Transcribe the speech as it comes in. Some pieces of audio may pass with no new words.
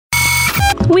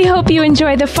We hope you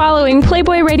enjoy the following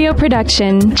Playboy Radio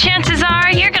production. Chances are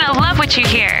you're going to love what you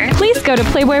hear. Please go to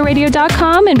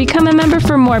playboyradio.com and become a member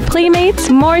for more playmates,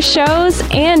 more shows,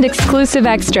 and exclusive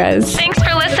extras. Thanks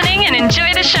for listening and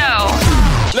enjoy the show.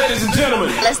 Ladies and gentlemen,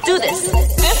 let's do this.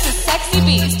 This is Sexy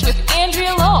Beast with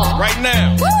Andrea Lowell. Right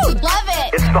now. Woo, love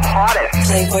it. It's the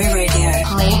hottest. Playboy Radio.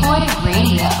 Playboy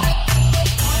Radio.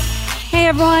 Hey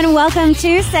everyone, welcome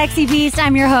to Sexy Beast.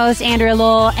 I'm your host, Andrea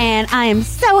Lowell, and I am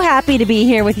so happy to be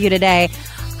here with you today.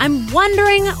 I'm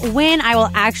wondering when I will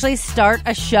actually start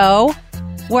a show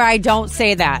where I don't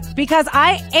say that, because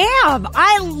I am.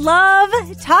 I love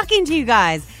talking to you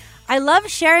guys. I love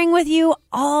sharing with you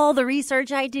all the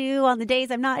research I do on the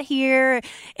days I'm not here.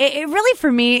 It really,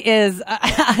 for me, is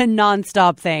a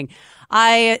nonstop thing.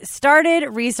 I started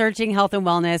researching health and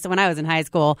wellness when I was in high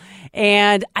school,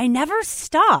 and I never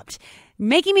stopped,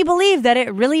 making me believe that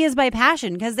it really is my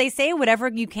passion, because they say whatever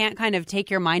you can't kind of take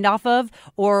your mind off of,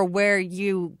 or where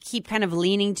you keep kind of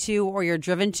leaning to or you're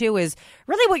driven to, is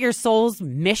really what your soul's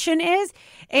mission is.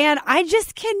 And I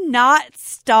just cannot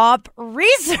stop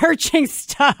researching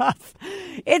stuff.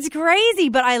 It's crazy,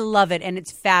 but I love it, and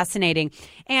it's fascinating.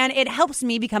 And it helps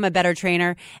me become a better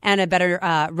trainer and a better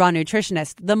raw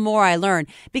nutritionist the more I learn,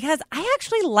 because I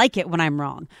actually like it when I'm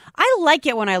wrong. I like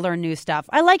it when I learn new stuff.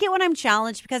 I like it when I'm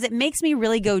challenged, because it makes me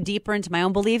really go deeper into my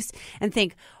own beliefs and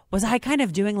think, was I kind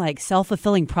of doing like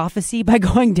self-fulfilling prophecy by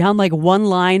going down like one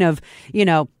line of,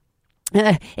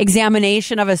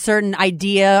 examination of a certain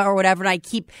idea or whatever, and I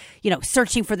keep,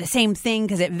 searching for the same thing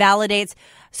because it validates.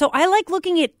 So I like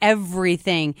looking at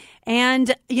everything,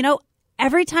 and,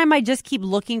 every time I just keep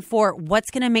looking for what's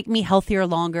going to make me healthier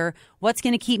longer, what's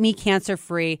going to keep me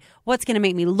cancer-free, what's going to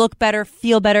make me look better,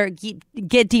 feel better,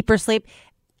 get deeper sleep,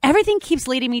 everything keeps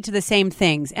leading me to the same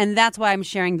things, and that's why I'm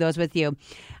sharing those with you.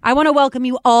 I want to welcome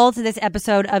you all to this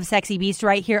episode of Sexy Beast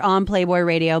right here on Playboy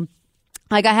Radio.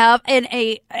 Like, I have an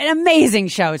amazing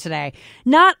show today.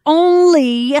 Not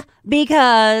only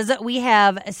because we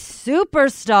have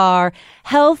superstar,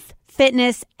 health,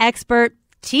 fitness expert,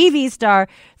 TV star,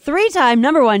 3-time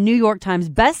 #1 New York Times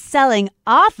best-selling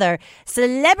author,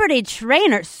 celebrity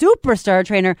trainer, superstar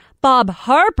trainer, Bob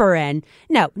Harper in.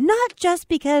 No, not just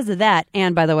because of that.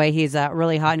 And by the way, he's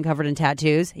really hot and covered in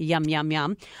tattoos. Yum, yum,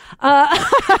 yum. But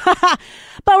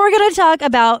we're going to talk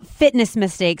about fitness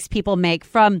mistakes people make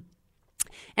from,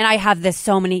 and I have this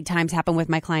so many times happen with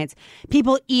my clients,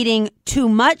 people eating too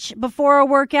much before a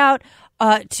workout,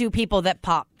 to people that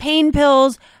pop pain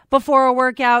pills before a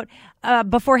workout,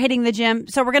 before hitting the gym.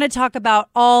 So we're going to talk about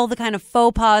all the kind of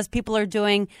faux pas people are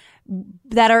doing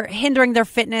that are hindering their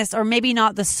fitness, or maybe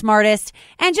not the smartest,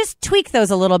 and just tweak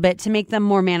those a little bit to make them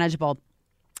more manageable.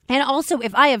 And also,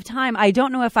 if I have time, I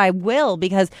don't know if I will,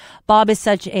 because Bob is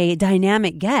such a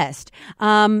dynamic guest,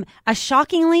 a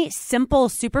shockingly simple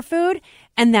superfood,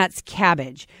 and that's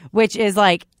cabbage, which is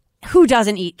like, who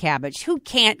doesn't eat cabbage? Who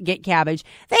can't get cabbage?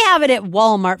 They have it at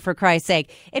Walmart, for Christ's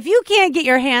sake. If you can't get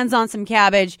your hands on some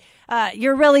cabbage,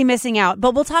 you're really missing out.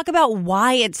 But we'll talk about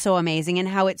why it's so amazing and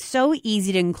how it's so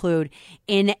easy to include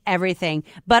in everything.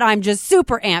 But I'm just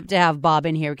super amped to have Bob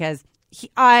in here, because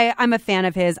I'm a fan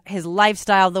of his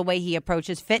lifestyle, the way he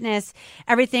approaches fitness.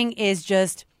 Everything is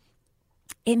just,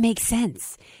 it makes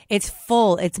sense. It's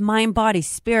full. It's mind, body,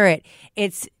 spirit.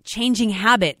 It's changing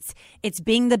habits. It's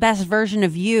being the best version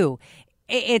of you.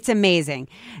 It's amazing.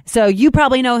 So you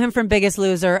probably know him from Biggest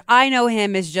Loser. I know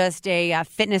him as just a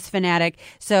fitness fanatic.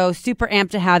 So super amped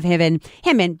to have him in.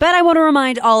 But I want to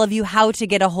remind all of you how to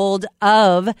get a hold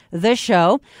of the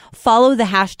show. Follow the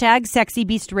hashtag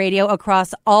SexyBeastRadio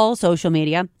across all social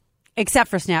media, except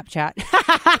for Snapchat.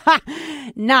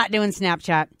 Not doing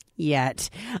Snapchat yet.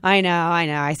 I know.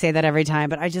 I say that every time,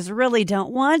 but I just really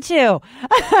don't want to.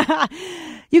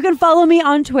 You can follow me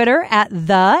on Twitter at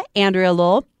the Andrea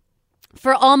Lowell.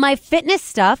 For all my fitness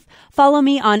stuff, follow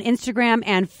me on Instagram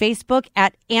and Facebook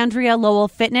at Andrea Lowell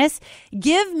Fitness.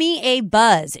 Give me a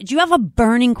buzz. Do you have a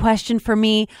burning question for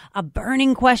me? A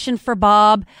burning question for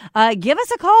Bob? Give us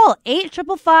a call.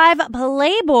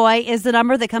 855-PLAYBOY is the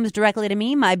number that comes directly to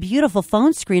me. My beautiful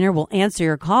phone screener will answer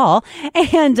your call.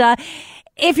 And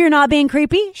if you're not being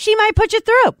creepy, she might put you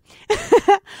through.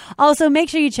 Also, make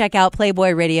sure you check out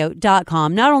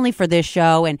playboyradio.com, not only for this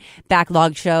show and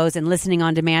backlog shows and listening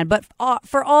on demand, but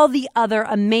for all the other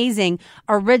amazing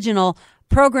original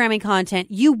programming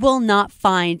content you will not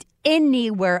find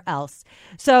anywhere else.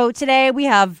 So today we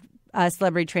have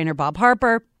celebrity trainer Bob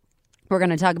Harper. We're going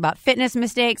to talk about fitness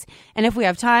mistakes, and if we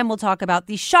have time, we'll talk about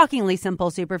the shockingly simple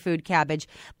superfood cabbage.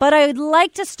 But I would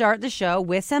like to start the show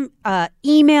with some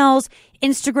emails,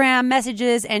 Instagram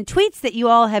messages, and tweets that you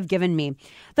all have given me.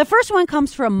 The first one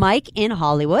comes from Mike in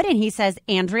Hollywood, and he says,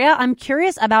 Andrea, I'm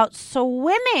curious about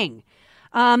swimming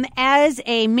as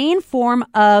a main form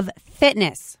of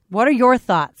fitness. What are your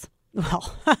thoughts?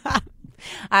 Well,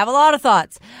 I have a lot of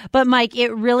thoughts, but Mike,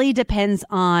 it really depends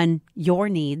on your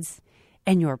needs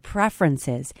and your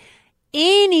preferences.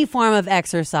 Any form of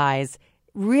exercise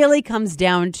really comes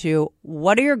down to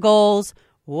what are your goals,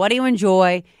 what do you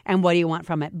enjoy, and what do you want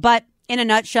from it. But in a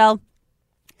nutshell,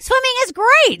 swimming is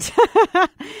great.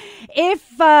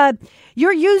 If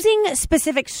you're using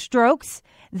specific strokes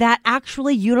that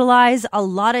actually utilize a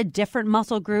lot of different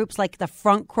muscle groups like the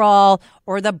front crawl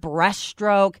or the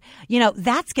breaststroke,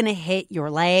 that's going to hit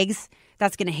your legs.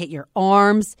 That's going to hit your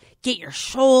arms, get your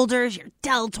shoulders, your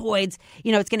deltoids.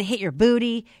 It's going to hit your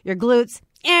booty, your glutes,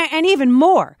 and even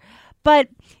more. But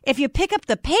if you pick up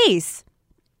the pace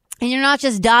and you're not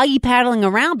just doggy paddling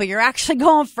around, but you're actually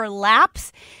going for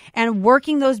laps and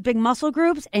working those big muscle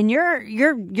groups and you're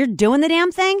doing the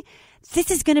damn thing,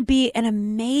 this is going to be an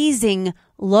amazing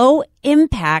low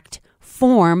impact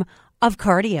form of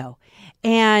cardio.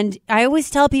 And I always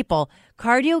tell people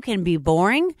cardio can be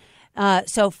boring.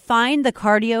 So find the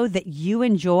cardio that you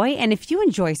enjoy. And if you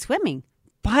enjoy swimming,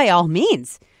 by all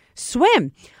means,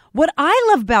 swim. What I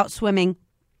love about swimming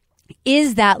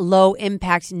is that low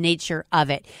impact nature of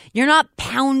it. You're not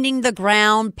pounding the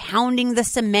ground, pounding the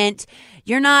cement.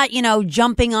 You're not,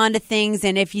 jumping onto things.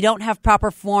 And if you don't have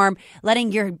proper form,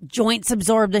 letting your joints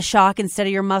absorb the shock instead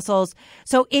of your muscles.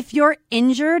 So if you're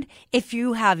injured, if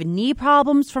you have knee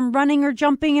problems from running or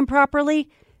jumping improperly,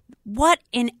 what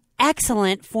an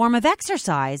excellent form of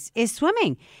exercise is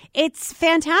swimming. It's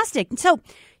fantastic. So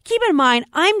keep in mind,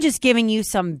 I'm just giving you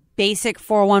some basic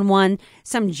 411,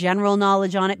 some general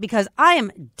knowledge on it because I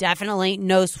am definitely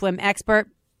no swim expert.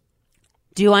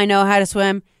 Do I know how to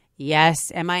swim?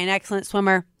 Yes. Am I an excellent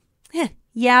swimmer?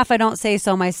 Yeah, if I don't say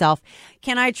so myself.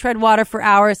 Can I tread water for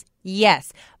hours?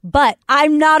 Yes. But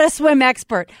I'm not a swim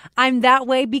expert. I'm that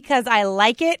way because I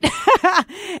like it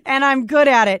and I'm good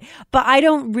at it, but I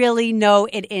don't really know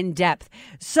it in depth.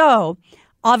 So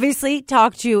obviously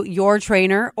talk to your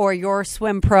trainer or your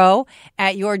swim pro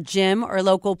at your gym or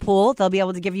local pool. They'll be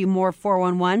able to give you more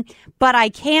 411. But I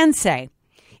can say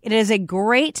it is a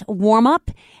great warm up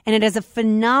and it is a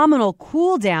phenomenal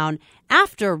cool down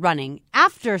after running,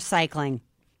 after cycling,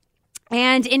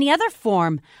 and any other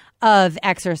form of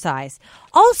exercise.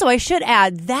 Also, I should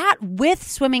add that with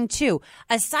swimming too,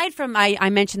 aside from I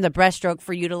mentioned the breaststroke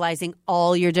for utilizing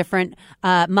all your different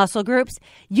muscle groups,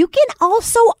 you can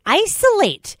also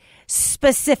isolate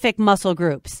specific muscle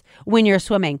groups when you're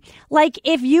swimming. Like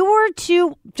if you were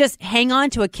to just hang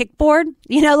on to a kickboard,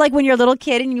 like when you're a little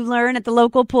kid and you learn at the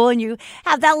local pool and you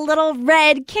have that little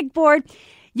red kickboard,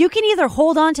 you can either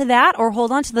hold on to that or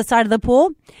hold on to the side of the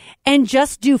pool and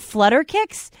just do flutter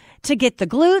kicks to get the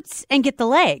glutes and get the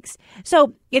legs.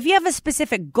 So if you have a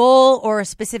specific goal or a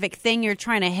specific thing you're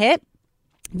trying to hit,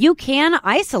 you can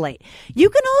isolate. You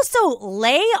can also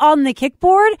lay on the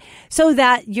kickboard so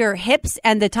that your hips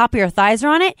and the top of your thighs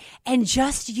are on it and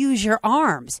just use your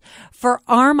arms for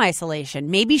arm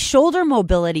isolation. Maybe shoulder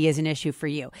mobility is an issue for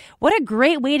you. What a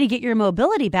great way to get your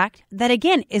mobility back that,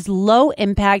 again, is low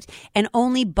impact and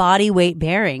only body weight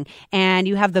bearing, and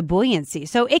you have the buoyancy.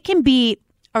 So it can be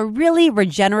a really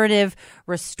regenerative,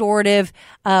 restorative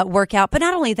workout. But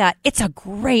not only that, it's a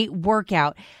great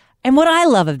workout. And what I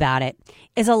love about it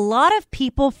is a lot of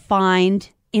people find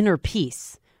inner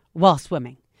peace while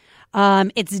swimming.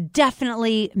 It's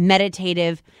definitely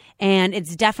meditative and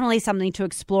it's definitely something to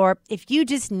explore if you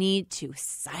just need to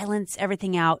silence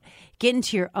everything out, get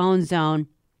into your own zone.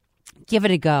 Give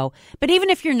it a go. But even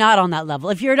if you're not on that level,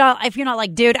 if you're not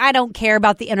like, dude, I don't care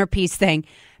about the inner peace thing,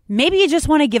 maybe you just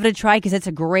want to give it a try because it's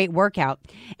a great workout.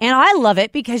 And I love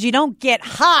it because you don't get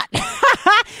hot.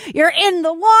 You're in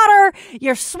the water,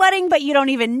 you're sweating, but you don't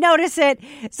even notice it.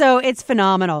 So it's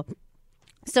phenomenal.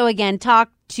 So again,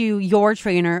 talk to your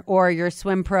trainer or your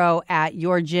swim pro at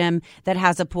your gym that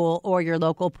has a pool or your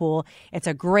local pool. It's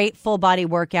a great full body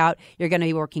workout. You're going to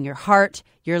be working your heart,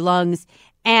 your lungs,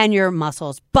 and your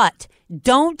muscles. But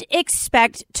don't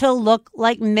expect to look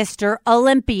like Mr.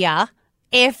 Olympia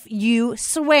if you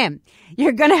swim.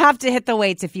 You're going to have to hit the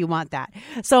weights if you want that.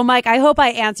 So, Mike, I hope I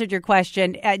answered your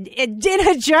question in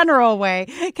a general way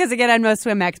because, again, I'm no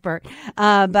swim expert,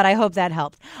 but I hope that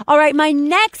helped. All right, my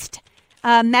next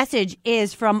message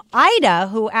is from Ida,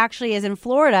 who actually is in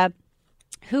Florida,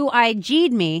 who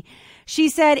IG'd me. She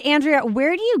said, Andrea,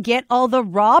 where do you get all the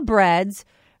raw breads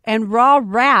and raw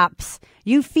wraps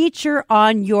you feature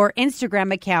on your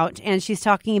Instagram account. And she's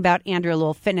talking about Andrea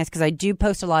Lowell Fitness because I do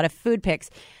post a lot of food pics.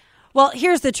 Well,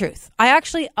 here's the truth. I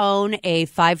actually own a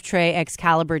 5-tray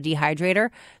Excalibur dehydrator.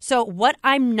 So what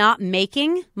I'm not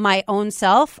making my own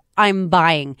self, I'm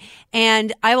buying.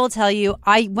 And I will tell you,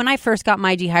 when I first got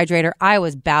my dehydrator, I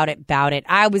was bout it.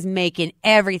 I was making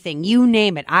everything. You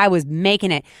name it. I was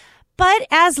making it. But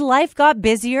as life got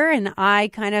busier and I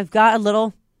kind of got a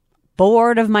little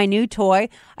bored of my new toy,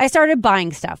 I started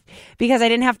buying stuff because I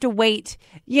didn't have to wait,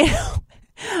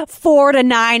 4 to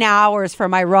 9 hours for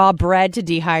my raw bread to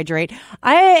dehydrate.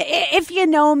 If you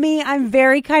know me, I'm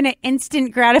very kind of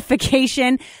instant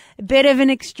gratification, a bit of an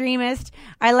extremist.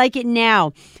 I like it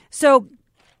now. So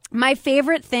my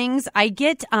favorite things, I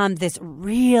get this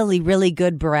really, really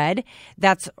good bread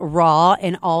that's raw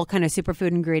and all kind of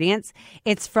superfood ingredients.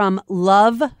 It's from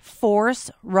Love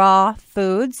Force Raw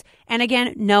Foods. And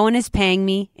again, no one is paying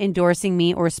me, endorsing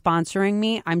me, or sponsoring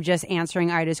me. I'm just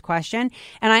answering Ida's question.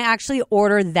 And I actually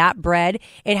order that bread.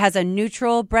 It has a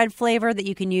neutral bread flavor that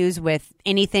you can use with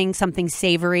anything, something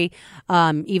savory,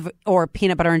 or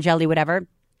peanut butter and jelly, whatever.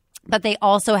 But they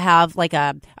also have like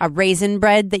a raisin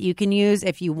bread that you can use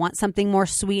if you want something more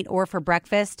sweet or for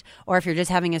breakfast or if you're just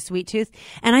having a sweet tooth.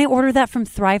 And I order that from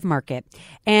Thrive Market.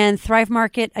 And Thrive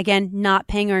Market, again, not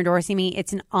paying or endorsing me.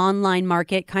 It's an online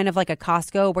market, kind of like a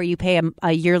Costco where you pay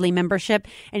a yearly membership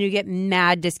and you get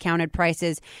mad discounted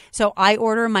prices. So I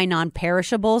order my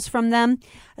non-perishables from them.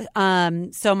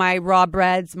 So my raw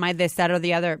breads, my this, that, or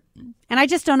the other. And I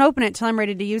just don't open it till I'm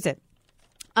ready to use it.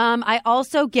 I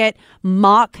also get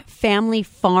Mock Family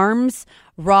Farms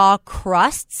raw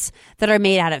crusts that are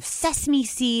made out of sesame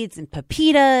seeds and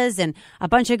pepitas and a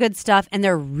bunch of good stuff. And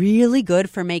they're really good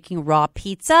for making raw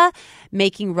pizza,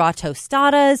 making raw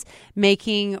tostadas,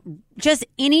 making just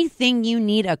anything you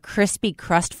need a crispy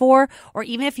crust for, or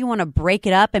even if you want to break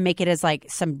it up and make it as like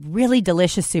some really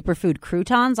delicious superfood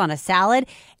croutons on a salad.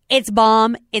 It's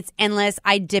bomb. It's endless.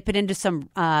 I dip it into some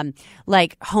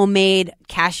like homemade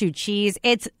cashew cheese.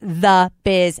 It's the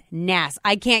business.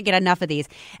 I can't get enough of these.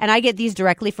 And I get these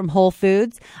directly from Whole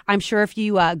Foods. I'm sure if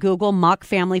you Google Mock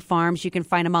Family Farms, you can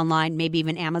find them online, maybe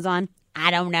even Amazon.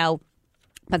 I don't know.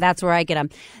 But that's where I get them.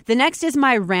 The next is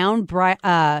my round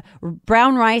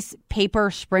brown rice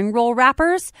paper spring roll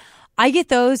wrappers. I get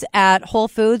those at Whole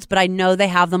Foods, but I know they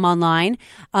have them online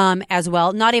as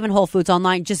well. Not even Whole Foods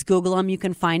online. Just Google them. You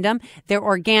can find them. They're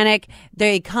organic.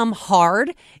 They come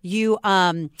hard.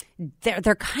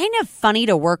 They're kind of funny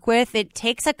to work with. It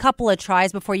takes a couple of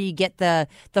tries before you get the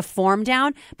form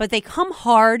down, but they come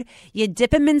hard. You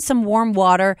dip them in some warm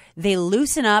water. They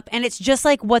loosen up, and it's just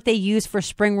like what they use for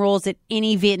spring rolls at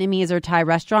any Vietnamese or Thai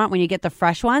restaurant when you get the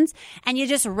fresh ones. And you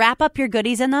just wrap up your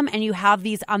goodies in them, and you have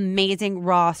these amazing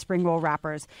raw spring roll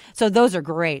wrappers. So those are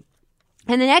great.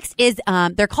 And the next is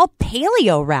they're called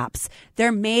paleo wraps.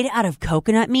 They're made out of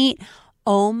coconut meat.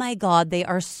 Oh my God, they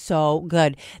are so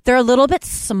good. They're a little bit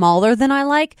smaller than I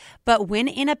like, but when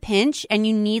in a pinch and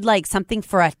you need like something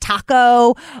for a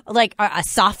taco, like a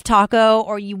soft taco,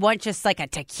 or you want just like a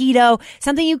taquito,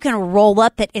 something you can roll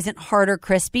up that isn't hard or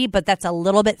crispy, but that's a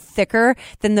little bit thicker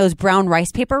than those brown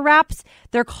rice paper wraps.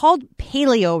 They're called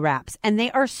paleo wraps, and they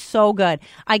are so good.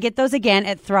 I get those again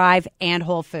at Thrive and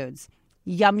Whole Foods.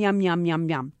 Yum, yum, yum, yum,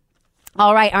 yum.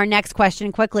 All right, our next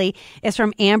question quickly is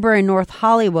from Amber in North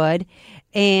Hollywood.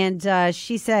 And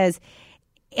she says,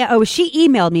 she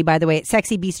emailed me, by the way, at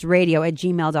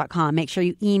sexybeastradio@gmail.com. Make sure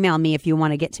you email me if you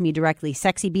want to get to me directly,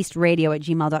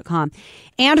 sexybeastradio@gmail.com.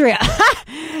 Andrea,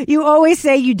 you always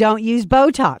say you don't use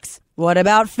Botox. What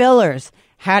about fillers?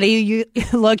 How do you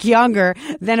look younger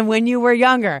than when you were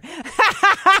younger?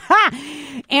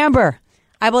 Amber,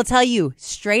 I will tell you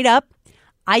straight up,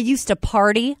 I used to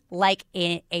party like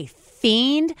a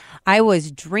fiend. I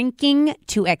was drinking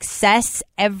to excess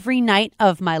every night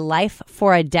of my life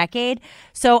for a decade.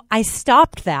 So I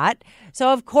stopped that.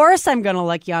 So of course I'm going to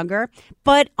look younger.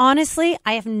 But honestly,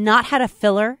 I have not had a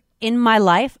filler in my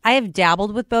life. I have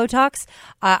dabbled with Botox.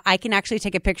 I can actually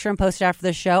take a picture and post it after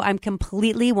the show. I'm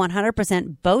completely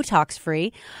 100% Botox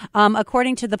free.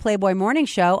 According to the Playboy Morning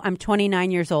Show, I'm 29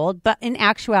 years old, but in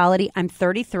actuality, I'm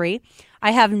 33.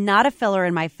 I have not a filler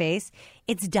in my face.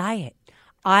 It's diet.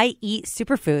 I eat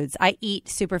superfoods. I eat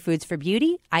superfoods for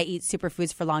beauty. I eat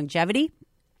superfoods for longevity.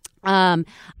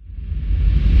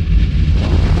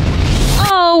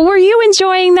 Oh, were you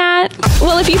enjoying that?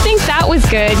 Well, if you think that was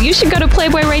good, you should go to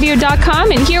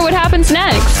PlayboyRadio.com and hear what happens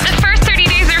next. The first 30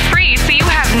 days are free, so you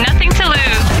have nothing to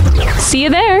lose. See you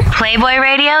there.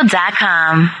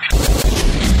 PlayboyRadio.com.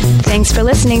 Thanks for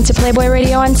listening to Playboy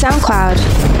Radio on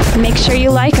SoundCloud. Make sure you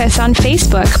like us on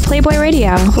Facebook, Playboy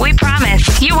Radio. We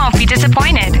promise you won't be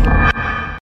disappointed.